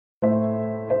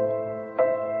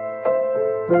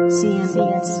CM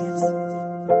Beats.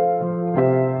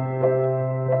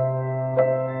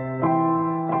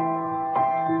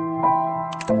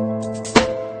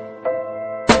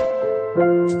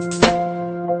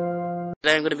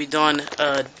 Today I'm going to be doing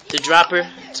the Dropper.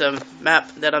 It's a map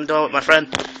that I'm doing with my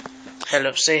friend.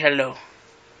 Hello, say hello.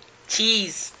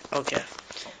 Cheese. Okay.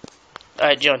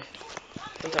 Alright, John.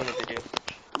 Don't tell me what to do.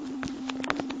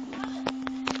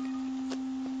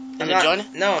 Is it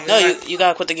joining? No, you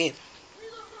gotta quit the game.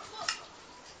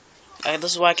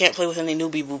 This is why I can't play with any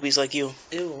newbie boobies like you.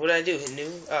 Ew, what did I do? Hit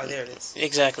new? Oh, there it is.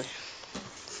 Exactly.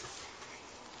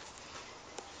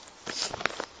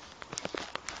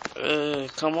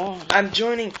 Come on. I'm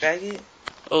joining, faggot.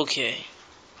 Okay.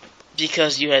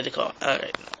 Because you had to call.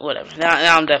 Alright, whatever.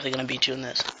 Now I'm definitely gonna beat you in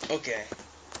this. Okay.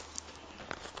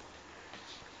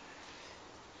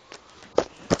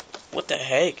 What the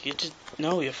heck?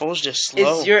 Your phone's just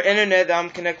slow. Is your internet that I'm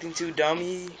connecting to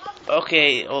dummy?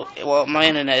 Okay, well, my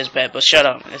internet is bad, but shut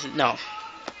up. No.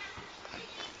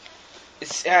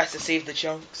 It has to save the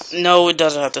chunks. No, it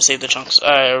doesn't have to save the chunks.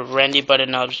 Randy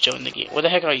Butternobs joined the game. Where the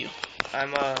heck are you?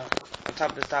 I'm, on top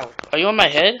of the tower. Are you on my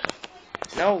head?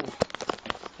 No.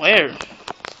 Where?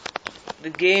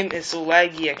 The game is so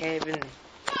laggy, I can't even...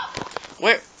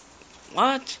 Where?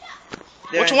 What?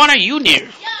 There. Which one are you near?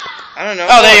 I don't know.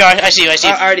 Oh, there you are. I see you, I see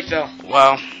you. I already fell.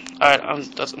 Wow. Alright,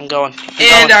 I'm going.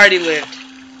 I already lived.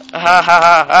 Ha ha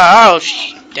ha. Oh,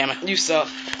 damn it. You suck.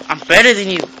 I'm better than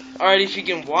you. Already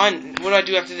freaking won. What do I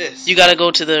do after this? You gotta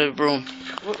go to the room.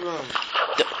 What room?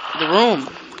 The room.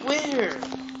 Where?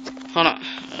 Hold on.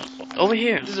 Over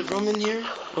here. There's a room in here?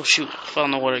 Oh, shoot. Fell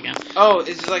in the water again. Oh,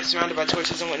 is it like surrounded by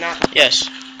torches and whatnot? Yes.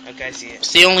 Okay, I see it.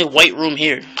 It's the only white room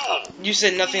here. You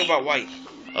said nothing about white.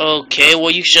 Okay,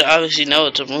 well, you should obviously know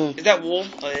it's a room. Is that wool?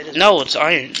 Oh, it is. No, it's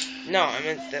iron. No, I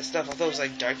meant that stuff. I thought it was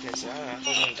like darkness. I don't know. I thought it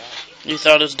was gonna die. You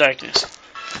thought it was darkness.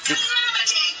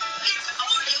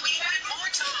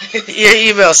 Your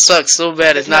email sucks so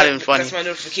bad it's not even funny. That's my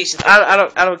notification. I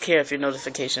don't care if your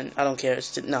notification. I don't care.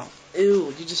 It's just, no.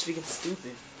 Ew, you're just freaking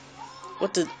stupid.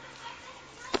 What the?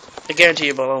 I guarantee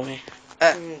you're below me.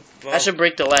 I should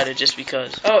break the ladder just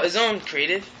because. Oh, is it on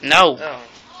creative? No. Oh.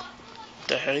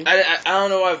 The heck? I don't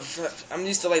know why. I'm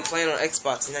used to like playing on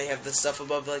Xbox, and now you have the stuff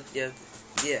above, like yeah.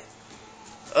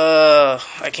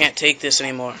 I can't take this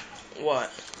anymore.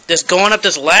 What? Just going up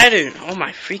this ladder. Oh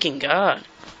my freaking god.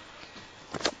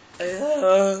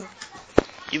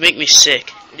 You make me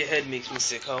sick. Your head makes me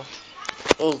sick, huh?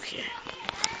 Okay.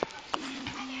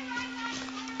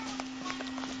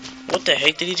 What the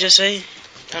heck did he just say?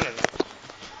 I don't know.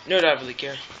 No, I don't really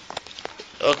care.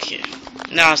 Okay.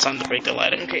 Now it's time to break the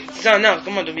ladder. Okay. No,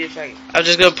 come on, don't be a faggot. I'm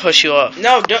just gonna push you off.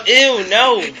 No, don't. Ew,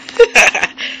 no.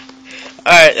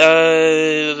 Alright,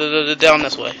 down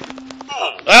this way.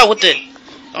 Oh, what the?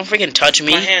 Don't freaking touch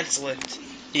me. My hand slipped.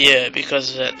 Yeah,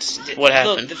 because that's what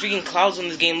happened. Look, the freaking clouds on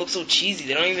this game look so cheesy.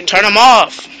 They don't even... Turn them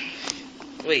off!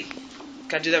 Wait.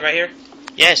 Can I do that right here?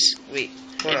 Yes. Wait.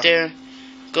 Right there.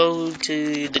 Go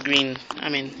to the green. I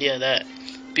mean, yeah, that.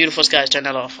 Beautiful skies, turn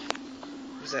that off.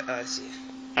 What's that? Oh, I see.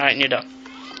 Alright, and you're done.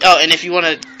 Oh, and if you want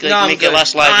to make it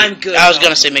less laggy. I'm good. I was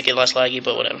going to say make it less laggy,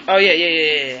 but whatever. Oh,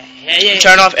 yeah.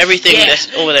 Turn off everything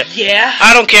that's over there. Yeah.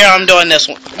 I don't care, I'm doing this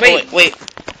one. Wait. Oh, wait.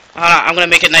 Hold on, I'm going to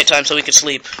make it nighttime so we can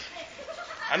sleep.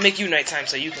 I make you nighttime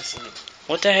so you can sleep.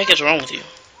 What the heck is wrong with you?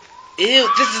 Ew,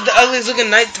 this is the ugliest looking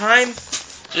nighttime.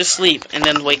 Just sleep and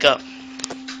then wake up.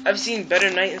 I've seen better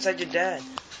night inside your dad.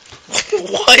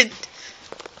 What?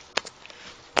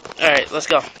 Alright, let's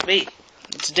go. Wait.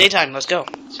 It's daytime, let's go.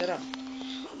 Shut up.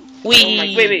 Wee. Oh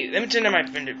my, wait. Let me turn on my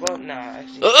fender. Well, nah,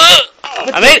 actually.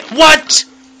 I made it. What?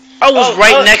 I was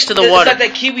right next to the water. It's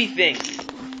like that kiwi thing.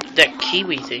 That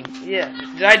kiwi thing? Yeah.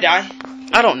 Did I die?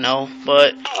 I don't know,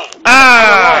 but...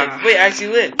 I'm alive. Wait, I actually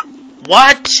lived.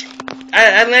 What?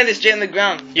 I landed straight on the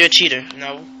ground. You're a cheater.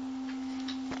 No.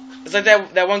 It's like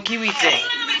that one kiwi thing.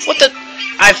 What the...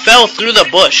 I fell through the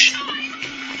bush.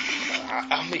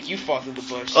 I'll make you fall through the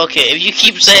bush. Okay, if you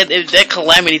keep saying... If that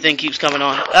calamity thing keeps coming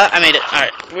on. I made it.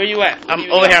 Alright. Where you at?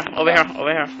 I'm over here.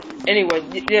 Anyway,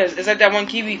 yeah, it's like that one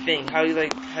kiwi thing. How you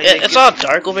like... It's all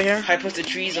dark over here. How you put the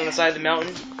trees on the side of the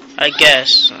mountain. I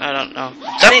guess. I don't know.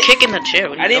 Stop kicking the chair.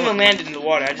 I didn't even land in the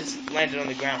water. I just landed on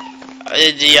the ground.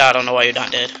 Yeah, I don't know why you're not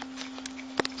dead.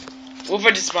 What if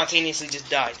I just spontaneously just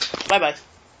died? Bye-bye.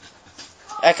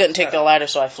 I couldn't take the ladder,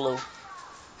 so I flew.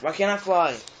 Why can't I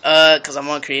fly? Because I'm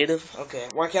on creative. Okay.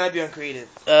 Why can't I be on creative?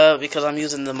 Because I'm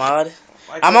using the mod.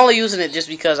 I'm only using it just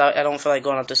because I don't feel like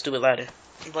going up this stupid ladder.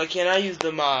 Why can't I use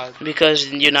the mod? Because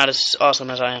you're not as awesome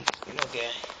as I am. Okay.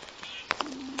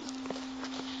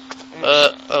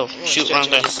 Oh, shoot, wrong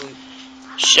guy.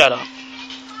 Shut up.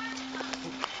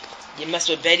 You mess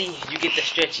with Betty, you get the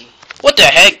stretchy. What the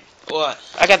heck? What?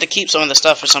 I got to keep some of the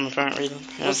stuff for some apparent reason.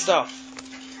 Yeah. What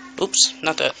stuff? Oops,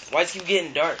 not that. Why does it keep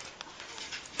getting dark?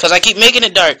 Cause I keep making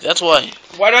it dark. That's why.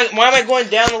 Why am I going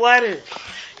down the ladder?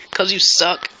 Cause you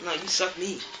suck. No, you suck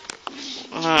me.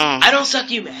 I don't suck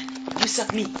you, man. You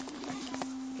suck me.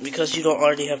 Because you don't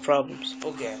already have problems.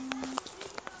 Okay.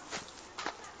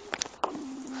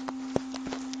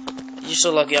 You're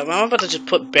so lucky. I'm about to just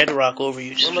put bedrock over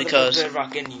you just because. I'm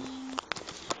about to put bedrock in you.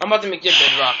 I'm about to make your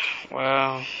bedrock.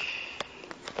 Wow.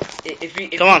 If you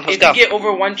get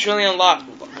over 1 trillion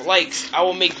likes, I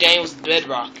will make Daniel's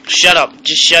bedrock. Shut up.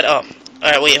 Just shut up.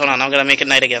 Alright, wait, hold on. I'm gonna make it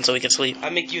night again so we can sleep. I'll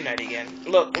make you night again.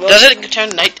 Look. Does it turn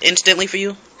night instantly for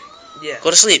you? Yeah. Go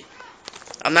to sleep.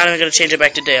 I'm not even gonna change it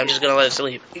back to day. I'm just gonna let it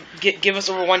sleep. Give us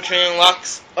over 1 trillion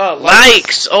likes.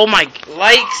 Likes! Oh my.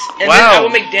 Likes! And wow. Then I will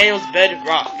make Daniel's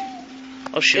bedrock.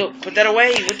 Oh shoot. Yo, put that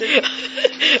away. What the...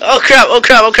 Oh crap, oh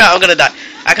crap, oh crap. I'm gonna die.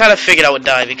 I kinda figured I would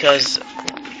die because.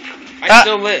 I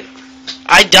still live.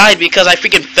 I died because I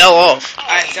freaking fell off.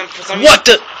 What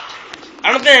the?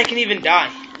 I don't think I can even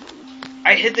die.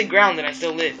 I hit the ground and I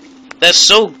still live. That's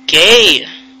so gay.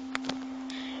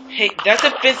 Hey, that's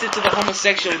offensive to the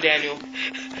homosexual, Daniel.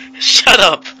 Shut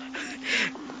up.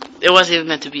 It wasn't even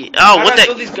meant to be. Oh, what the?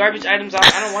 Throw these garbage items out.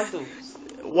 I don't want those.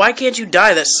 Why can't you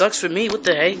die? That sucks for me. What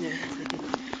the heck?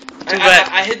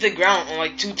 I hit the ground on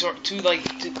like two. Too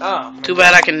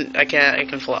bad I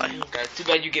can fly. Okay, too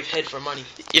bad you give head for money.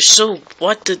 You're so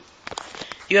what the?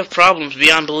 You have problems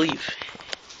beyond belief.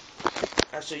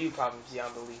 I'll show you problems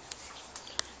beyond belief.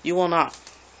 You will not.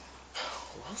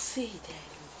 We'll see,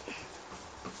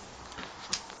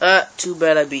 Daniel. Too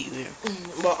bad I beat you here.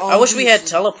 I wish we had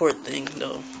teleport thing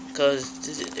though, because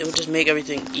it would just make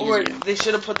everything easier. Or they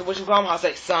should have put the house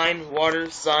like sign water,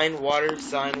 sign water,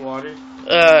 sign water.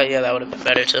 Yeah, that would have been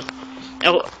better too.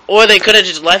 Or they could have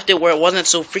just left it where it wasn't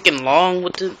so freaking long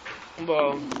with the.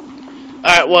 Well.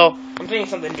 Alright, well. I'm thinking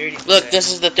something dirty. Look,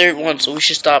 this is the third one, so we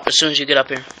should stop as soon as you get up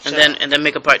here, and then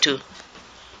make a part 2.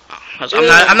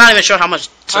 I'm not even sure how much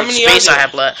space I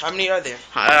have left. How many are there?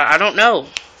 I don't know.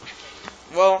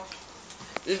 Well,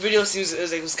 this video seems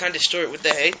it was kind of short. What the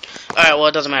heck? Alright, well,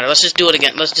 it doesn't matter. Let's just do it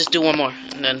again. Let's just do one more,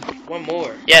 and then. One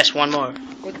more. Yes, one more.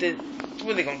 What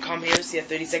are they gonna come here to see a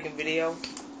 30-second video?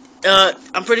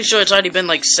 I'm pretty sure it's already been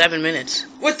like 7 minutes.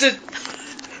 What the?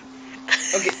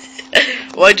 Okay.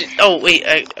 Oh wait,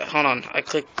 hold on. I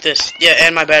clicked this. Yeah,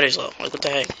 and my battery's low. Like what the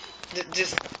heck?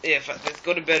 Let's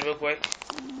go to bed real quick.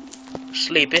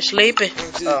 Sleepy.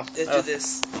 Let's do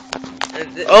this.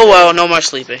 Oh well, no more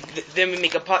sleeping. Then we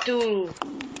make a part 2.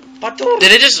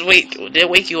 Did it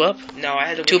wake you up? No, I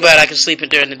had to. Too bad I can sleep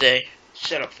during the day.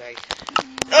 Shut up, fag.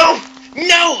 Oh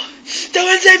no!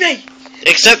 Don't save me!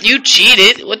 Except you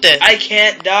cheated. What the? I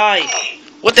can't die.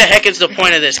 What the heck is the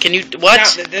point of this? Can you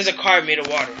what? Now, there's a car made of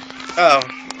water. Oh.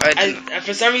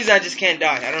 For some reason I just can't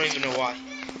die. I don't even know why.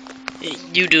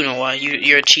 You do know why.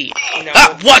 You're a cheat. No.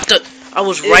 Ah! What the? I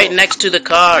was right next to the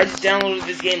car. I just downloaded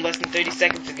this game less than 30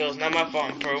 seconds ago. It's not my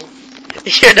fault, I'm pro.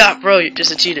 You're not pro. You're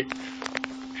just a cheater.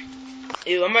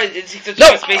 Ew, it's such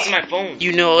a space in my phone.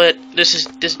 You know it.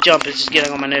 This jump is just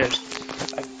getting on my nerves.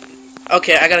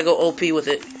 Okay, I gotta go OP with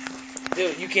it.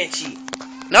 Dude, you can't cheat.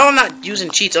 No, I'm not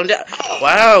using cheats.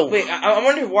 Wow. Wait, I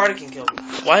wonder if water can kill me.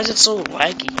 Why is it so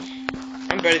laggy?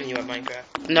 I'm better than you at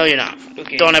Minecraft. No, you're not.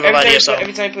 Okay. Don't ever lie to yourself.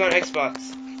 Every time I play on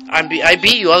Xbox. I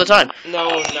beat you all the time.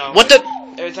 No. What the?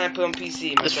 Every time I play on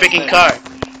PC. This freaking car.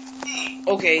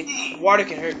 Okay, water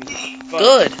can hurt me. But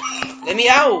good. Let me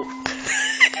out.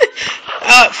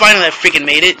 Finally I freaking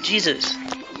made it. Jesus.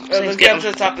 Let's get up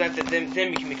to the top left, then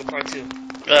we can make a part 2.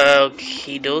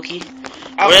 Okie dokie.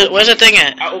 Where's the thing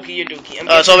at? Okay, you're dookie.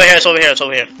 It's over here, it's over here, it's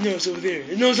over here. No, it's over there.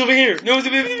 No, it's over here. No, it's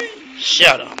over here.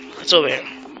 Shut up. It's over here.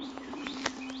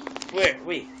 Where?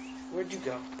 Wait. Where'd you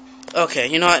go? Okay,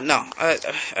 you know what? No.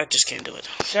 I just can't do it.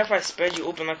 Chef, I spread you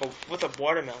open with a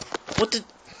watermelon. What the?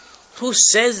 Who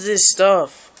says this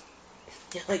stuff?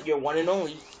 Yeah, like you're one and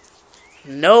only.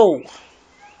 No.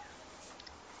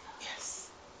 Yes.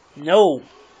 No.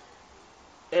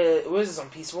 What is this on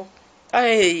Peaceful?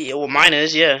 Well, mine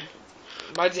is, yeah.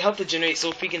 Why does it help to generate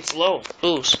so freaking slow?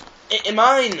 Whose? In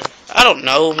mine. I don't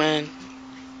know, man.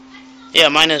 Yeah,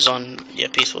 mine is on,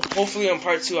 Peaceful. Hopefully on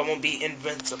part 2 I won't be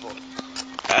invincible.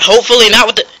 Hopefully not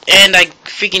with the, and I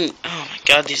freaking, oh my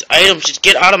god, these items, just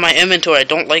get out of my inventory, I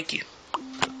don't like you.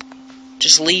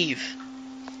 Just leave.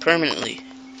 Permanently.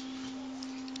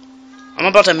 I'm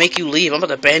about to make you leave, I'm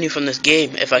about to ban you from this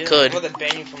game, if I could. I'm about to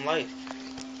ban you from life.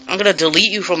 I'm gonna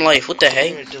delete you from life, what the heck?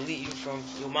 I'm gonna delete you from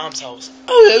your mom's house.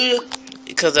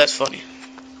 Because that's funny.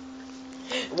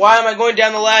 Why am I going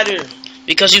down the ladder?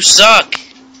 Because you suck.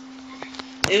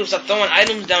 Ew, stop throwing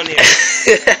items down here.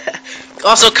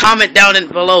 Also, comment down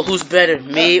below who's better,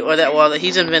 me or that. Well,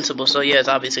 he's invincible, so yeah, it's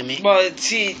obviously me. Well,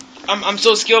 see, I'm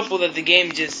so skillful that the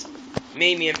game just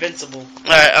made me invincible. All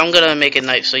right, I'm gonna make it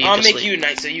night so you can sleep. I'll make you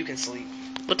night so you can sleep.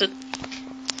 What the?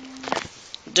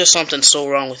 There's something so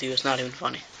wrong with you. It's not even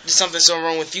funny. There's something so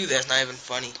wrong with you that's not even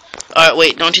funny. All right,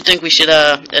 wait. Don't you think we should?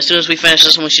 As soon as we finish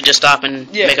this one, we should just stop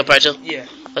and make a part 2? Yeah.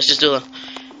 Let's just do it.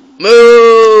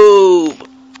 Move!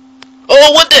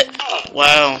 Oh, what the?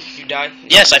 Wow. You died?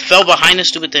 Yes, I fell behind the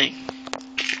stupid thing.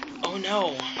 Oh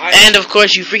no. And of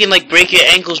course, you freaking like break your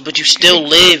ankles, but you still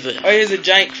live. Oh, here's a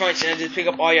giant crunch, and I just pick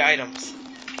up all your items.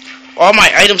 All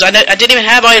my items? I didn't even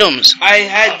have items. I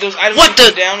had those items what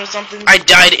the? Down or something. I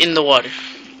died in the water.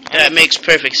 That makes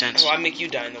perfect sense. Well, I make you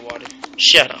die in the water.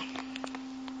 Shut up.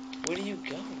 Where do you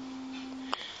go?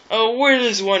 Oh, where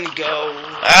does one go?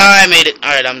 I made it.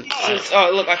 Alright,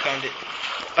 Oh, look, I found it.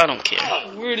 I don't care.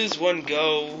 Where does one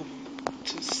go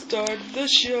to start the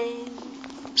show?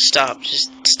 Stop.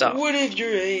 Just stop. What if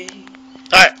you're a...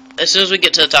 Alright, as soon as we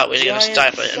get to the top, we're gonna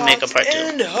stop it and make a part 2.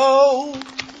 And ho!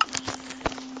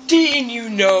 Didn't you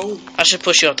know? I should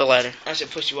push you off the ladder. I should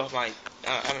push you off my...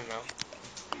 I don't know.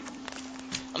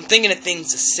 I'm thinking of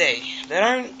things to say that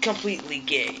aren't completely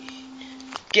gay.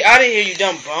 Get out of here, you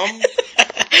dumb bum.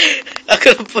 I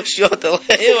could have pushed you off the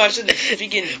ladder. Ew, I should have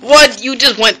freaking... What? You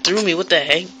just went through me. What the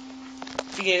heck?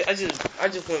 Freaking, I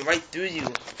just went right through you.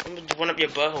 I'm gonna one up your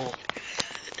butthole.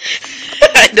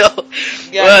 I know.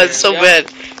 Yeah, it's so bad.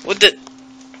 What the...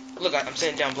 Look, I'm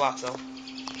sitting down blocks, though.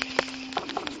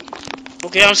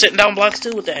 Okay, I'm sitting down blocks,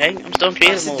 too. What the heck? I'm still in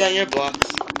creative mode. Sit down your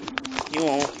blocks. You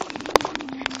won't.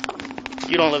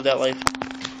 You don't live that life.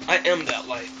 I am that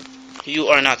life. You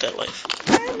are not that life.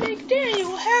 I make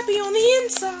Daniel happy on the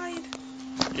inside.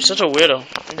 You're such a weirdo.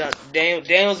 No,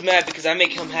 Daniel's mad because I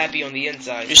make him happy on the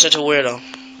inside. You're such a weirdo.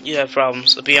 You have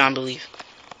problems beyond belief.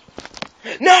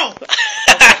 No!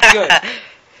 That's good.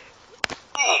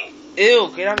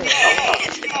 Ew, get out of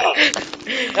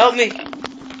here. Help me.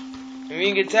 I'm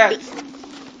being attacked.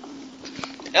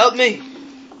 Help me.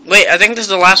 Wait, I think this is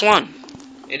the last one.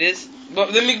 It is?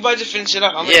 But let me just finish it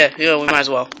up. Yeah, we might as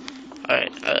well.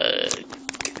 Alright,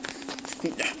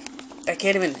 I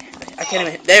can't even,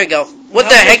 there we go. What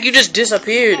the heck? You just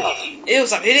disappeared. Ew,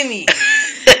 stop hitting me.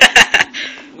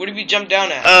 Where did we jump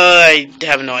down at? I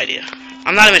have no idea.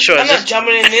 I'm not even sure. I'm not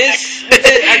jumping in this.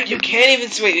 You can't even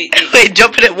wait. Wait,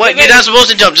 jumping at what? You're not supposed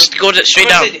to jump. Just go straight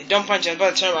down. Don't punch. I'm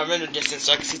about to turn my render distance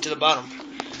so I can see to the bottom.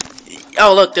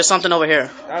 Oh, look, there's something over here.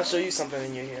 I'll show you something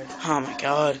in your here. Oh my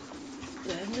god.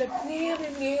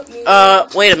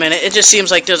 Wait a minute. It just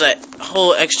seems like there's a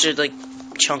whole extra like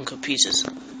chunk of pieces.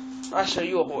 I'll show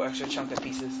you a whole extra chunk of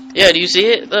pieces. Yeah, do you see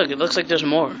it? Look, it looks like there's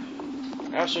more.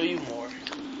 I'll show you more.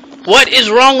 What is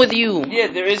wrong with you? Yeah,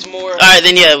 there is more. Alright,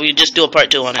 then yeah, we just do a part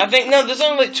 2 on it. I think, no, there's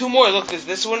only like 2 more. Look, there's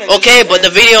this one and okay, this but the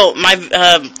video, my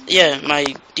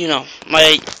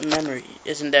memory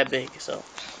isn't that big, so.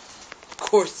 Of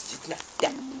course, it's not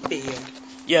that big.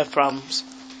 You have problems.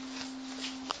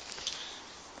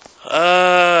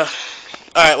 Alright,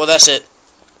 well, that's it.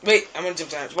 Wait, I'm gonna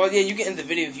jump down. Well, yeah, you can end the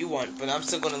video if you want, but I'm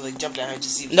still gonna like jump down and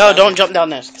just see. No, don't jump down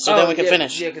there, so then we can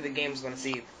finish. Yeah, because the game's gonna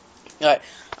see you. Alright.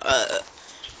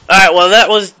 Alright, well, that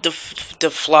was the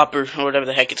flopper, or whatever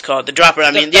the heck it's called. The dropper,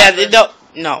 I mean. Yeah,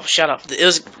 no, shut up.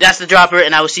 That's the dropper,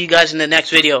 and I will see you guys in the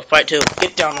next video, part 2.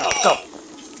 Get down now, go.